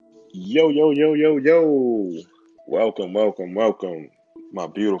Yo, yo, yo, yo, yo. Welcome, welcome, welcome, my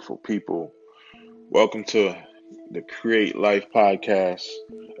beautiful people. Welcome to the Create Life Podcast,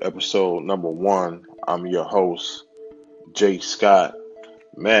 episode number one. I'm your host, Jay Scott.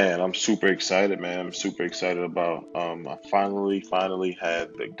 Man, I'm super excited, man. I'm super excited about I finally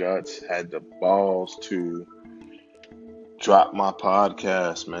had the guts, had the balls to drop my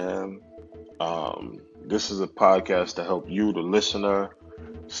podcast, man. This is a podcast to help you, the listener,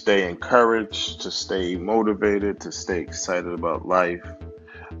 stay encouraged, to stay motivated, to stay excited about life.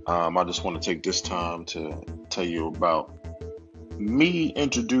 I just want to take this time to tell you about me,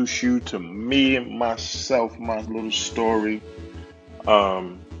 introduce you to me and myself, my little story.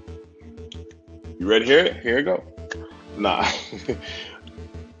 Um, you ready? Here you go. Nah,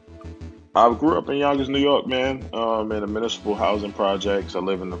 I grew up in Yonkers, New York, man. In the municipal housing projects. I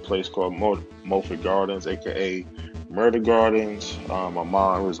live in a place called Mulford Gardens, aka Murder Gardens. My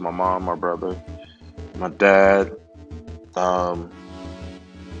mom, it was my mom, my brother, my dad. Um,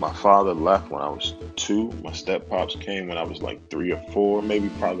 My father left when I was two. My step pops came when I was like three or four, maybe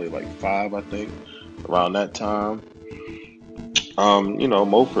probably like five, I think, around that time.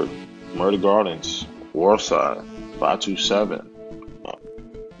 Mulford, Murder Gardens, Warside, 527. Uh,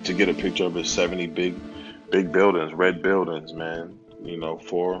 to get a picture of it, 70 big buildings, red buildings, man.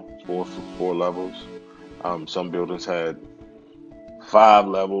 Four levels. Some buildings had five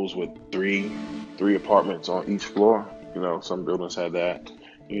levels with three apartments on each floor. Some buildings had that.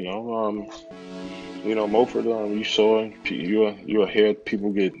 You know, um, Mulford, you saw, you'll hear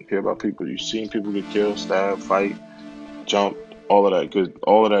about people, you've seen people get killed, stabbed, fight, jump, all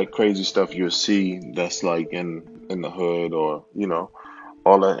of that crazy stuff you'll see that's like in the hood or,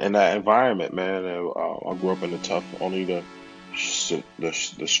 all that in that environment, man. And, I grew up in the tough, only the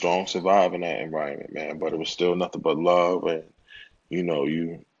strong survive in that environment, man. But it was still nothing but love, and you know,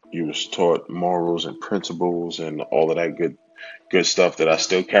 you was taught morals and principles and all of that good stuff that I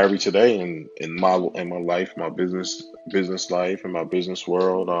still carry today in my life, my business life and my business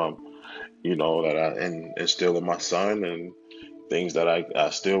world. That I and instill in my son and things that I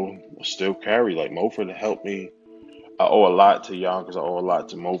still carry. Like Mulford helped me. I owe a lot to Yonkers. I owe a lot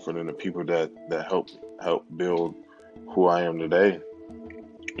to Mulford and the people that help build who I am today.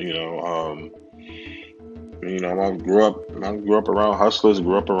 You know, um, I grew up around hustlers.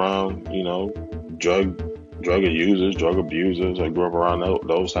 Grew up around drug drug users, drug abusers. I grew up around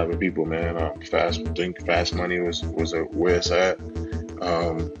those type of people, man. Fast money was where it's at.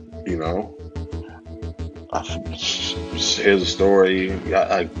 Um, you know, here's a story.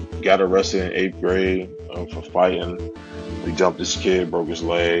 I got arrested in eighth grade for fighting. We jumped this kid, broke his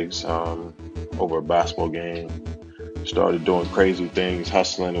legs over a basketball game. Started doing crazy things,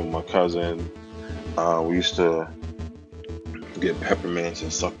 hustling with my cousin. We used to get peppermints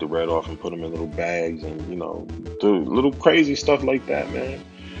and suck the red off and put them in little bags and do little crazy stuff like that, man.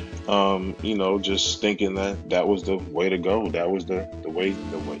 Just thinking that was the way to go. That was the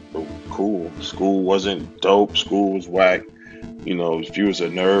cool. School wasn't dope. School was whack. If you was a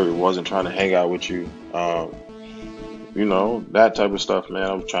nerd, it wasn't trying to hang out with you. That type of stuff, man.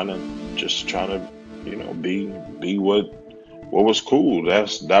 I was trying to, be what was cool.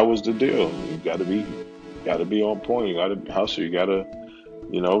 That was the deal. You gotta be on point. You gotta hustle. You gotta,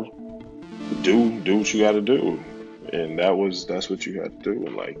 you know, do what you gotta do. And that's what you had to do.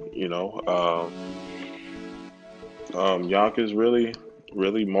 And like, Yonkers really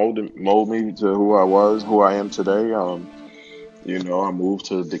molded me to who I was, who I am today. I moved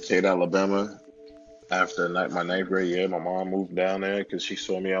to Decatur, Alabama after my ninth grade year. My mom moved down there because she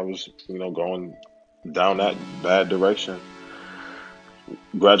saw me. I was, going down that bad direction.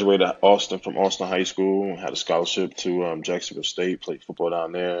 Graduated from Austin High School. Had a scholarship to Jacksonville State. Played football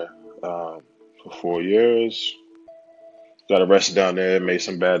down there for 4 years. Got arrested down there. Made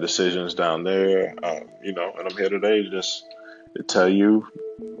some bad decisions down there. And I'm here today just to tell you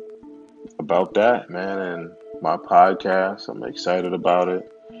about that, man, and my podcast. I'm excited about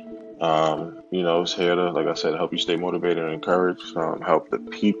it. It's here to, like I said, help you stay motivated and encouraged. Help the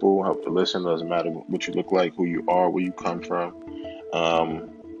people, help the listener. Doesn't matter what you look like, who you are, where you come from. Um,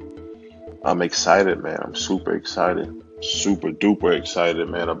 I'm excited, man. I'm super excited, super duper excited,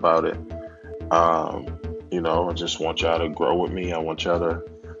 man, about it. Um, I just want y'all to grow with me. I want y'all to,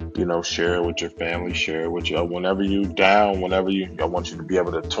 share it with your family, share it with you. Whenever you down, I want you to be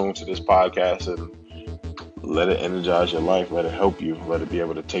able to tune to this podcast and let it energize your life. Let it help you. Let it be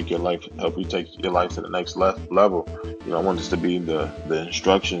able to help you take your life to the next level. I want this to be the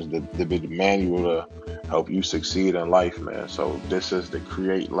instructions, to be the manual to help you succeed in life, man. So this is the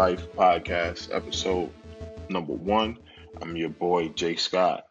Create Life Podcast, episode number one. I'm your boy, Jay Scott.